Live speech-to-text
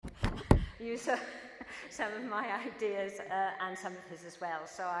use some of my ideas and some of his as well.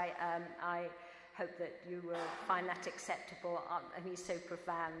 So I hope that you will find that acceptable. He's so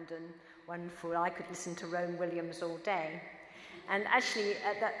profound and wonderful. I could listen to Rowan Williams all day. And actually,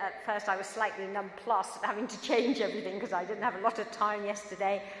 at first I was slightly nonplussed having to change everything because I didn't have a lot of time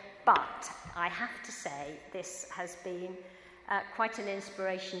yesterday. But I have to say, this has been quite an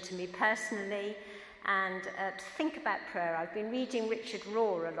inspiration to me personally. And to think about prayer, I've been reading Richard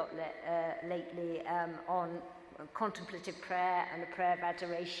Rohr a lot lately on contemplative prayer and a prayer of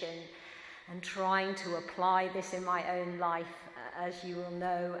adoration, and trying to apply this in my own life, as you will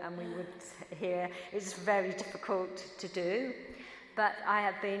know, and we would hear, it's very difficult to do. But I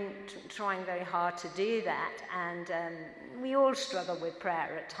have been trying very hard to do that, and we all struggle with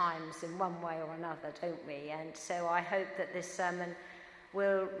prayer at times in one way or another, don't we? And so I hope that this sermon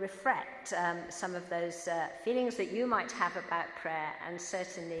will reflect some of those feelings that you might have about prayer. And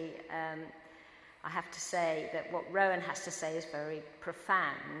certainly I have to say that what Rowan has to say is very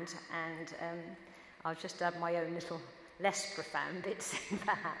profound, and I'll just add my own little less profound bits in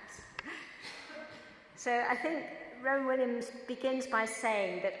perhaps. So I think Rowan Williams begins by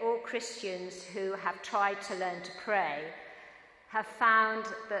saying that all Christians who have tried to learn to pray have found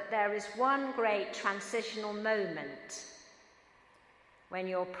that there is one great transitional moment when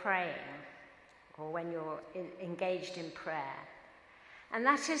you're praying or when you're engaged in prayer. And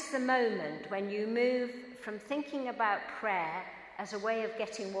that is the moment when you move from thinking about prayer as a way of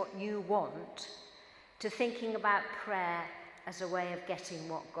getting what you want to thinking about prayer as a way of getting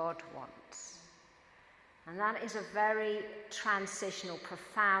what God wants. And that is a very transitional,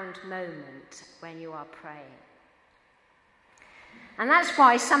 profound moment when you are praying. And that's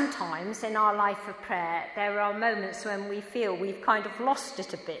why sometimes in our life of prayer, there are moments when we feel we've kind of lost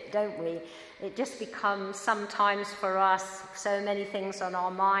it a bit, don't we? It just becomes sometimes for us so many things on our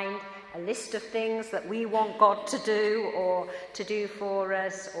mind, a list of things that we want God to do or to do for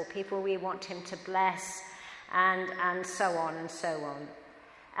us, or people we want him to bless, and so on and so on.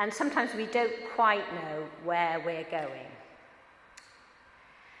 And sometimes we don't quite know where we're going.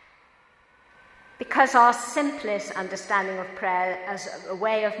 Because our simplest understanding of prayer as a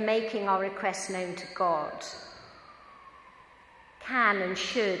way of making our requests known to God can and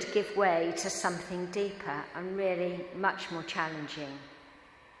should give way to something deeper and really much more challenging.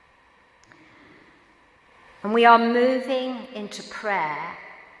 And we are moving into prayer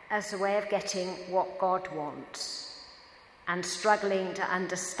as a way of getting what God wants and struggling to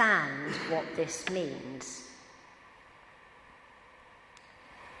understand what this means.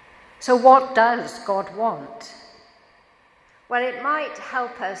 So what does God want? Well, it might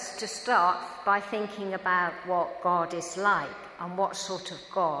help us to start by thinking about what God is like and what sort of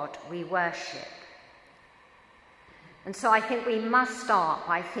God we worship. And so I think we must start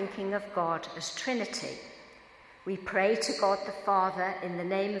by thinking of God as Trinity. We pray to God the Father in the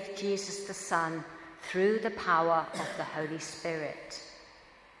name of Jesus the Son through the power of the Holy Spirit.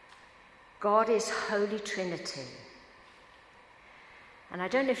 God is Holy Trinity. And I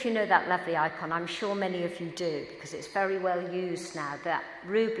don't know if you know that lovely icon. I'm sure many of you do, because it's very well used now, that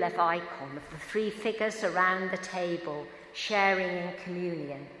Rublev icon of the three figures around the table sharing in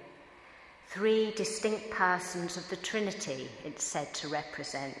communion. Three distinct persons of the Trinity, it's said to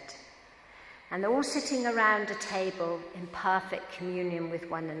represent. And they're all sitting around a table in perfect communion with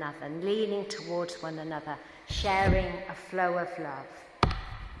one another, leaning towards one another, sharing a flow of love.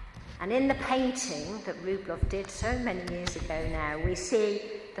 And in the painting that Rublev did so many years ago now, we see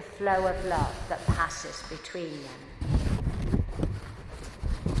the flow of love that passes between them.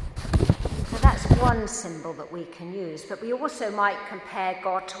 So that's one symbol that we can use, but we also might compare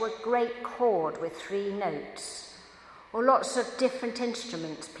God to a great chord with three notes, or lots of different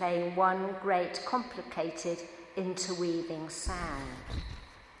instruments playing one great, complicated, interweaving sound.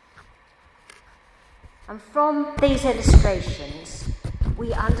 And from these illustrations,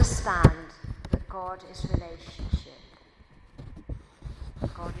 we understand that God is relationship.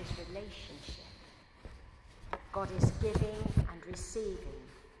 God is relationship. God is giving and receiving.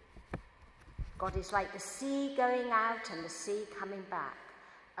 God is like the sea going out and the sea coming back,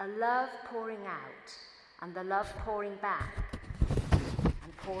 a love pouring out and the love pouring back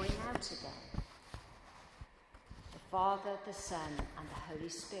and pouring out again. The Father, the Son, and the Holy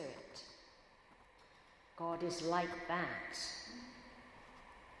Spirit. God is like that.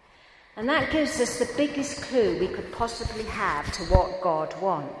 And that gives us the biggest clue we could possibly have to what God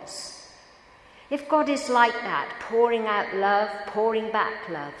wants. If God is like that, pouring out love, pouring back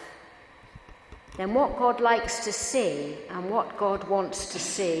love, then what God likes to see and what God wants to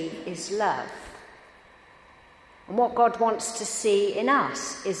see is love. And what God wants to see in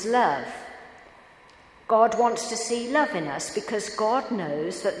us is love, God wants to see love in us because God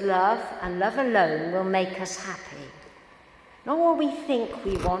knows that love and love alone will make us happy. Not what we think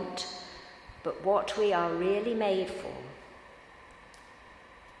we want, but what we are really made for.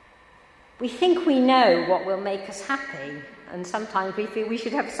 We think we know what will make us happy, and sometimes we feel we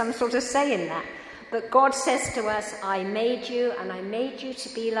should have some sort of say in that. But God says to us, I made you, and I made you to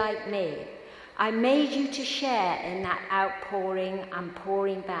be like me. I made you to share in that outpouring and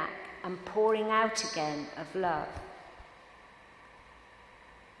pouring back and pouring out again of love.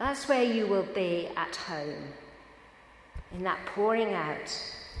 That's where you will be at home, in that pouring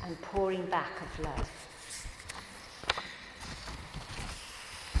out and pouring back of love.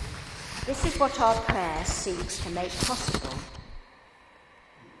 This is what our prayer seeks to make possible.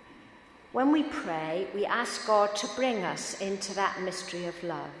 When we pray, we ask God to bring us into that mystery of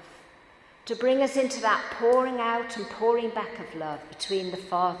love, to bring us into that pouring out and pouring back of love between the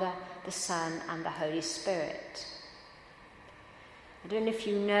Father, the Son, and the Holy Spirit. I don't know if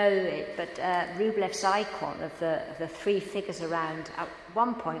you know it, but Rublev's icon of the three figures around at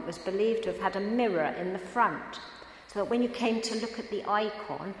one point was believed to have had a mirror in the front, so that when you came to look at the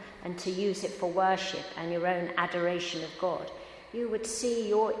icon and to use it for worship and your own adoration of God, you would see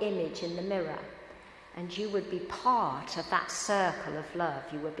your image in the mirror, and you would be part of that circle of love.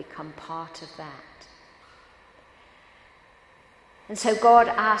 You would become part of that. And so God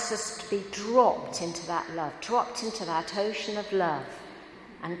asks us to be dropped into that love, dropped into that ocean of love,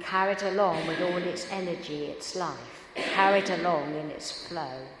 and carried along with all its energy, its life, carried along in its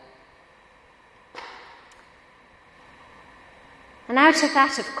flow. And out of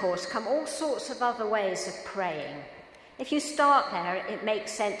that, of course, come all sorts of other ways of praying. If you start there, it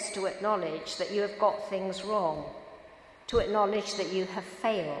makes sense to acknowledge that you have got things wrong, to acknowledge that you have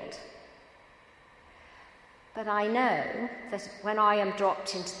failed. But I know that when I am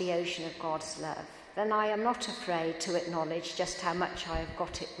dropped into the ocean of God's love, then I am not afraid to acknowledge just how much I have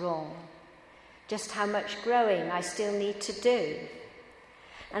got it wrong, just how much growing I still need to do.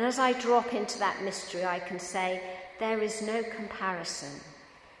 And as I drop into that mystery, I can say, there is no comparison.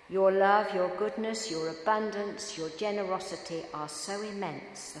 Your love, your goodness, your abundance, your generosity are so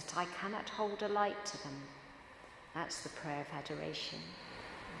immense that I cannot hold a light to them. That's the prayer of adoration.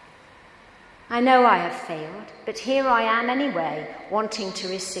 I know I have failed, but here I am anyway, wanting to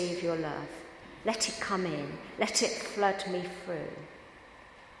receive your love. Let it come in. Let it flood me through.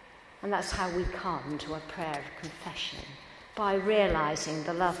 And that's how we come to a prayer of confession, by realising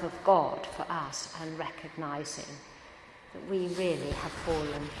the love of God for us and recognising that we really have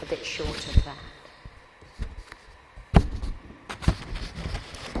fallen a bit short of that.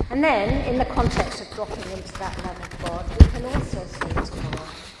 And then, in the context of dropping into that love of God, we can also say to God,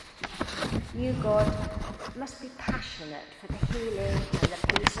 you, God, must be passionate for the healing and the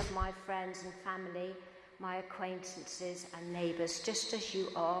peace of my friends and family, my acquaintances and neighbours, just as you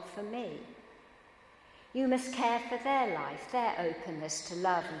are for me. You must care for their life, their openness to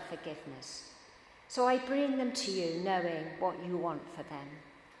love and forgiveness. So I bring them to you knowing what you want for them.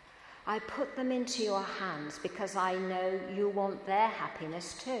 I put them into your hands because I know you want their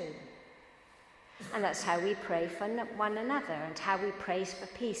happiness too. And that's how we pray for one another, and how we pray for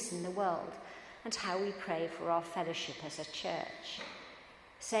peace in the world, and how we pray for our fellowship as a church,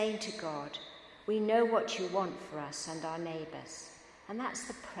 saying to God, we know what you want for us and our neighbours. And that's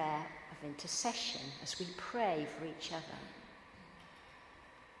the prayer of intercession as we pray for each other.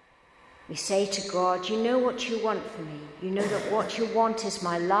 We say to God, you know what you want for me. You know that what you want is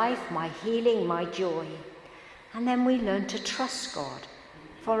my life, my healing, my joy. And then we learn to trust God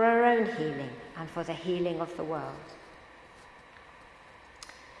for our own healing and for the healing of the world.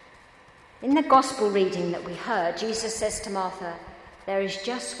 In the gospel reading that we heard, Jesus says to Martha, there is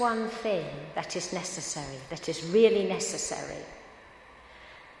just one thing that is necessary, that is really necessary.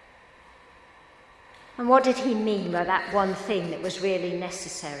 And what did he mean by that one thing that was really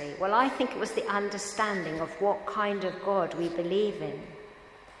necessary? Well, I think it was the understanding of what kind of God we believe in.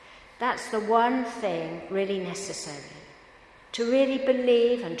 That's the one thing really necessary. To really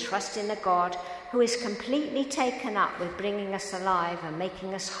believe and trust in a God who is completely taken up with bringing us alive and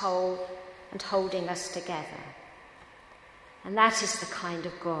making us whole and holding us together. And that is the kind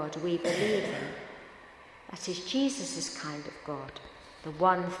of God we believe in. That is Jesus' kind of God, the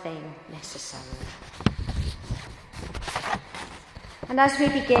one thing necessary. And as we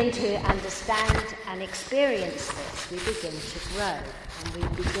begin to understand and experience this, we begin to grow and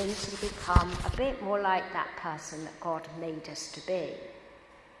we begin to become a bit more like that person that God made us to be.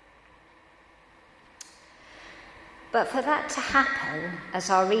 But for that to happen, as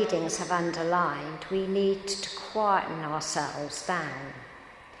our readings have underlined, we need to quieten ourselves down.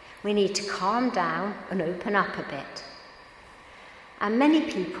 We need to calm down and open up a bit. And many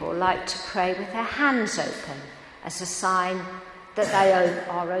people like to pray with their hands open as a sign that they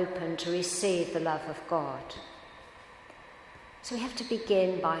are open to receive the love of God. So we have to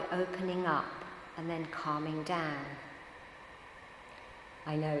begin by opening up and then calming down.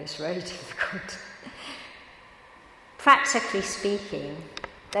 I know it's very difficult. Practically speaking,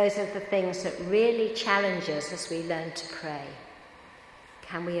 those are the things that really challenge us as we learn to pray.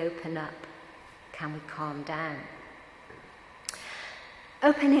 Can we open up? Can we calm down?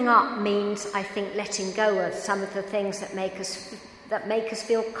 Opening up means, I think, letting go of some of the things that make us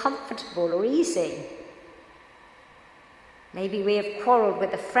feel comfortable or easy. Maybe we have quarrelled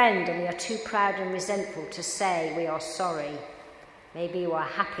with a friend and we are too proud and resentful to say we are sorry. Maybe you are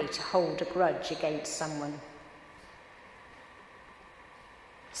happy to hold a grudge against someone.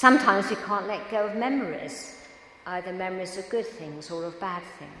 Sometimes we can't let go of memories, either memories of good things or of bad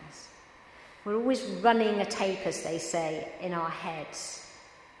things. We're always running a tape, as they say, in our heads.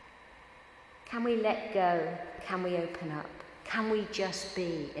 Can we let go? Can we open up? Can we just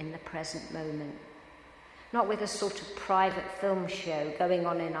be in the present moment? Not with a sort of private film show going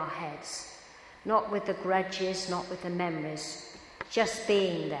on in our heads. Not with the grudges, not with the memories. Just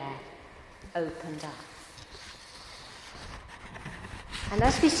being there, opened up. And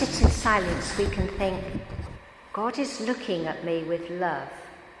as we sit in silence, we can think, God is looking at me with love,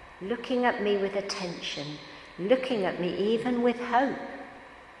 looking at me with attention, looking at me even with hope.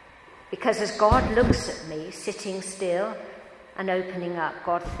 Because as God looks at me, sitting still and opening up,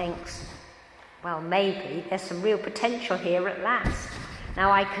 God thinks, well, maybe there's some real potential here at last.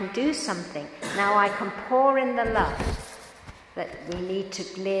 Now I can do something. Now I can pour in the love that we need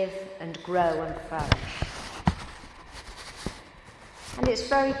to live and grow and flourish. And it's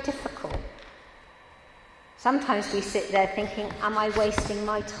very difficult. Sometimes we sit there thinking, am I wasting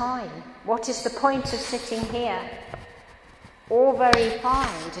my time? What is the point of sitting here? All very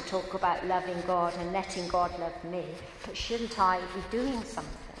fine to talk about loving God and letting God love me, but shouldn't I be doing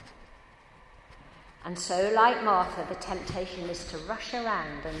something? And so, like Martha, the temptation is to rush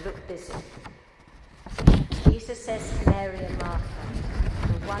around and look busy. Jesus says to Mary and Martha,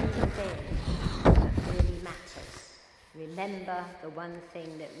 the one thing that really matters. Remember the one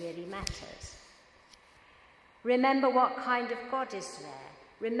thing that really matters. Remember what kind of God is there.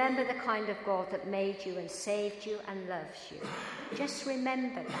 Remember the kind of God that made you and saved you and loves you. Just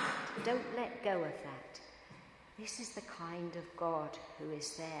remember that. Don't let go of that. This is the kind of God who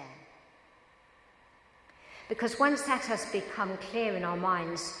is there. Because once that has become clear in our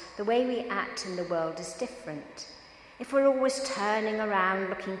minds, the way we act in the world is different. If we're always turning around,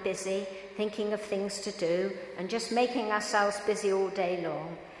 looking busy, thinking of things to do, and just making ourselves busy all day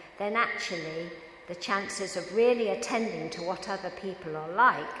long, then actually the chances of really attending to what other people are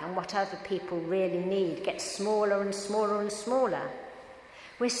like and what other people really need gets smaller and smaller and smaller.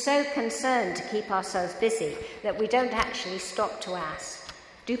 We're so concerned to keep ourselves busy that we don't actually stop to ask,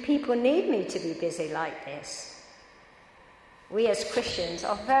 do people need me to be busy like this? We as Christians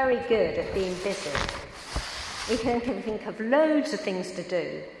are very good at being busy. We can think of loads of things to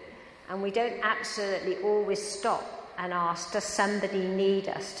do, and we don't absolutely always stop and ask, does somebody need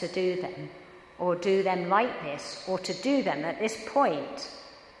us to do them, or do them like this, or to do them at this point?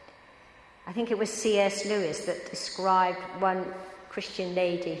 I think it was C.S. Lewis that described one Christian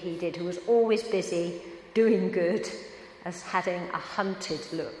lady he did who was always busy, doing good, as having a hunted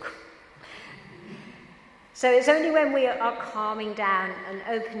look. So it's only when we are calming down and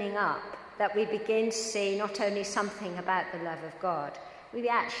opening up that we begin to see not only something about the love of God, we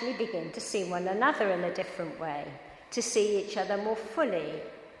actually begin to see one another in a different way, to see each other more fully.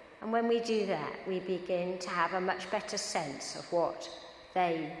 And when we do that, we begin to have a much better sense of what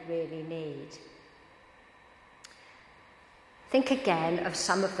they really need. Think again of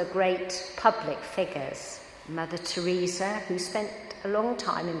some of the great public figures. Mother Teresa, who spent a long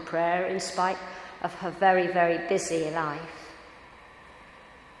time in prayer in spite of her very, very busy life.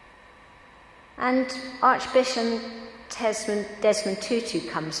 And Archbishop Desmond Tutu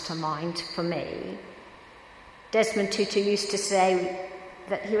comes to mind for me. Desmond Tutu used to say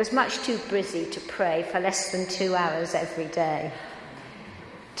that he was much too busy to pray for less than 2 hours every day.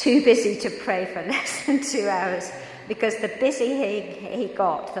 Too busy to pray for less than 2 hours, because the busier he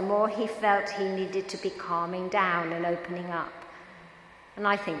got, the more he felt he needed to be calming down and opening up. And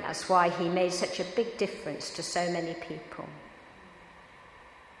I think that's why he made such a big difference to so many people.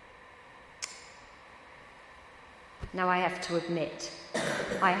 Now I have to admit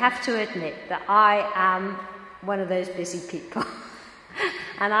that I am one of those busy people.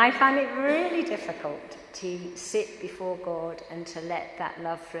 And I find it really difficult to sit before God and to let that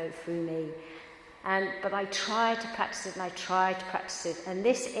love flow through me. But I try to practice it, and I try to practice it. And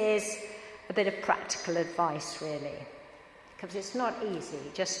this is a bit of practical advice, really, because it's not easy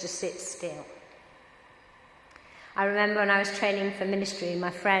just to sit still. I remember when I was training for ministry, my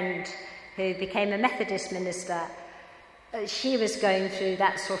friend who became a Methodist minister, she was going through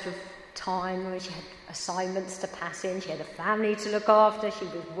that sort of time where she had assignments to pass in, she had a family to look after, she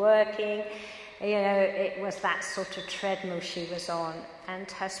was working. It was that sort of treadmill she was on. And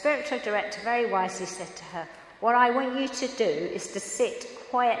her spiritual director very wisely said to her, what I want you to do is to sit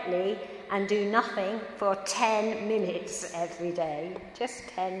quietly and do nothing for 10 minutes every day. Just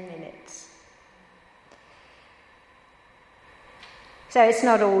 10 minutes. So it's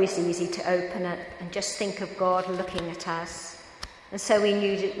not always easy to open it and just think of God looking at us. And so we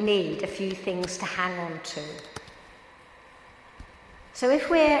need a few things to hang on to. So if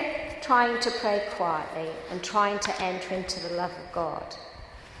we're trying to pray quietly and trying to enter into the love of God,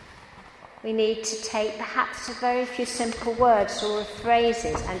 we need to take perhaps a very few simple words or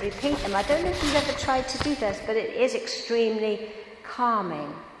phrases and repeat them. I don't know if you've ever tried to do this, but it is extremely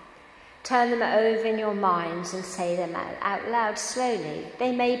calming. Turn them over in your minds and say them out loud slowly.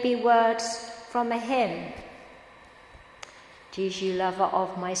 They may be words from a hymn. Jesus, you lover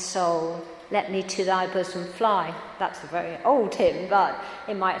of my soul, let me to thy bosom fly. That's a very old hymn, but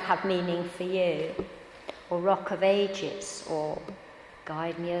it might have meaning for you. Or Rock of Ages, or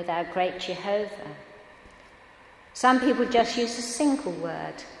Guide me, O thou great Jehovah. Some people just use a single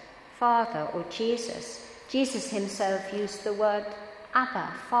word, Father or Jesus. Jesus himself used the word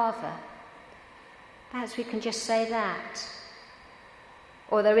Abba, Father. Perhaps we can just say that.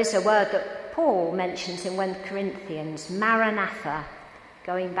 Or there is a word that Paul mentions in 1 Corinthians, Maranatha,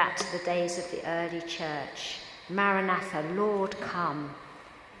 going back to the days of the early church. Maranatha, Lord, come.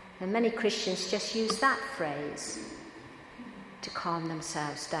 And many Christians just use that phrase to calm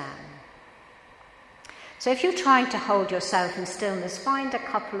themselves down. So if you're trying to hold yourself in stillness, find a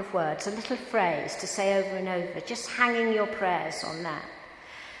couple of words, a little phrase to say over and over, just hanging your prayers on that.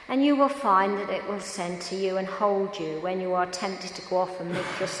 And you will find that it will center you and hold you when you are tempted to go off and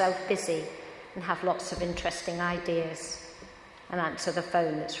make yourself busy and have lots of interesting ideas and answer the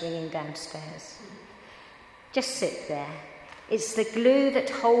phone that's ringing downstairs. Just sit there. It's the glue that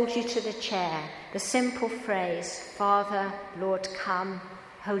holds you to the chair, the simple phrase, Father, Lord, come.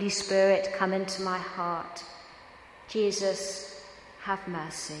 Holy Spirit, come into my heart. Jesus, have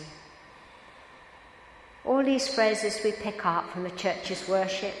mercy. All these phrases we pick up from the church's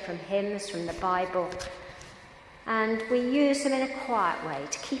worship, from hymns, from the Bible, and we use them in a quiet way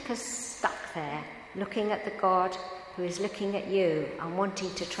to keep us stuck there, looking at the God who is looking at you and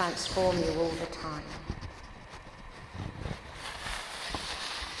wanting to transform you all the time.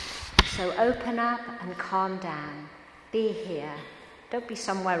 So open up and calm down. Be here. Don't be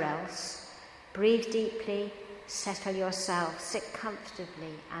somewhere else. Breathe deeply, settle yourself, sit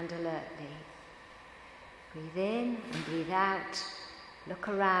comfortably and alertly. Breathe in and breathe out, look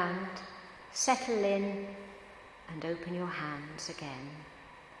around, settle in and open your hands again.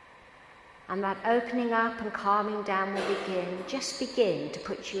 And that opening up and calming down will begin to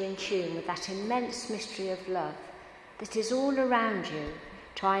put you in tune with that immense mystery of love that is all around you,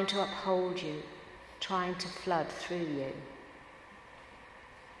 trying to uphold you, trying to flood through you.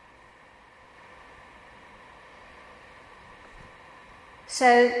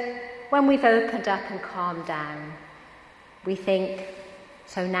 So when we've opened up and calmed down, we think,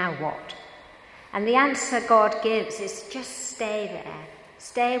 so now what? And the answer God gives is just stay there.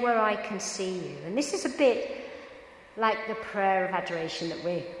 Stay where I can see you. And this is a bit like the prayer of adoration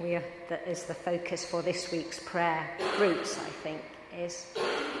that is the focus for this week's prayer groups, I think, is.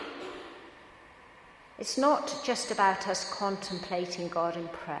 It's not just about us contemplating God in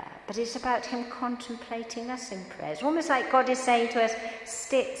prayer, but it's about him contemplating us in prayer. It's almost like God is saying to us,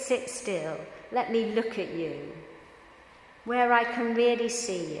 sit still, let me look at you, where I can really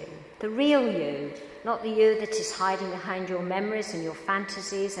see you, the real you, not the you that is hiding behind your memories and your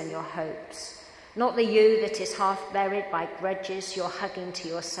fantasies and your hopes, not the you that is half buried by grudges you're hugging to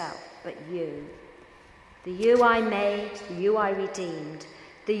yourself, but you, the you I made, the you I redeemed,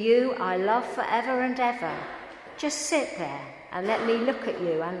 the you I love forever and ever. Just sit there and let me look at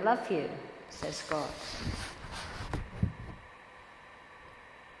you and love you, says God.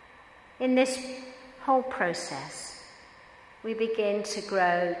 In this whole process, we begin to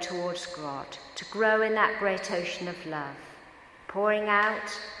grow towards God, to grow in that great ocean of love, pouring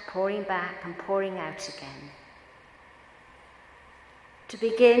out, pouring back, and pouring out again. To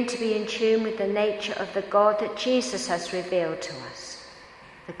begin to be in tune with the nature of the God that Jesus has revealed to us.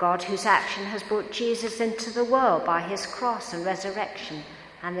 the God whose action has brought Jesus into the world by his cross and resurrection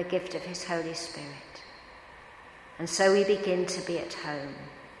and the gift of his Holy Spirit. And so we begin to be at home.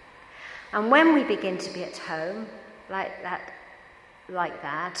 And when we begin to be at home, like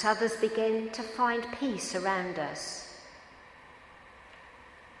that, others begin to find peace around us.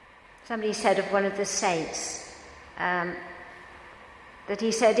 Somebody said of one of the saints that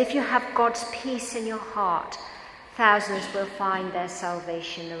he said, if you have God's peace in your heart, thousands will find their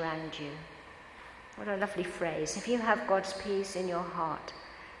salvation around you. What a lovely phrase. If you have God's peace in your heart,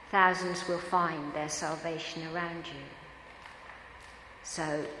 thousands will find their salvation around you.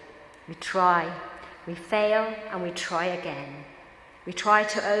 So we try, we fail, and we try again. We try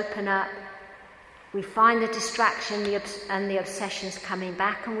to open up. We find the distraction and the obsessions coming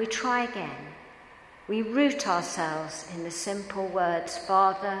back, and we try again. We root ourselves in the simple words,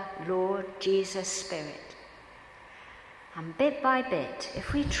 Father, Lord, Jesus, Spirit. And bit by bit,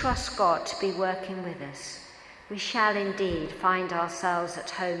 if we trust God to be working with us, we shall indeed find ourselves at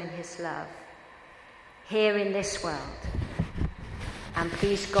home in his love, here in this world, and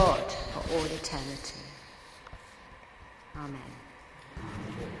please God for all eternity. Amen.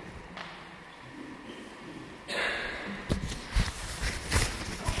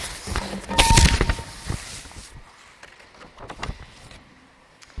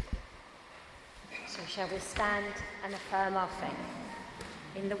 So shall we stand and affirm our faith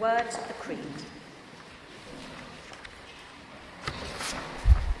in the words of the Creed?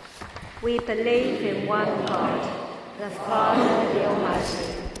 We believe in one God, the Father, the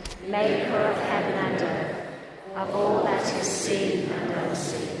Almighty, maker of heaven and earth, of all that is seen and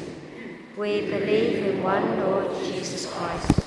unseen. We believe in one Lord Jesus Christ,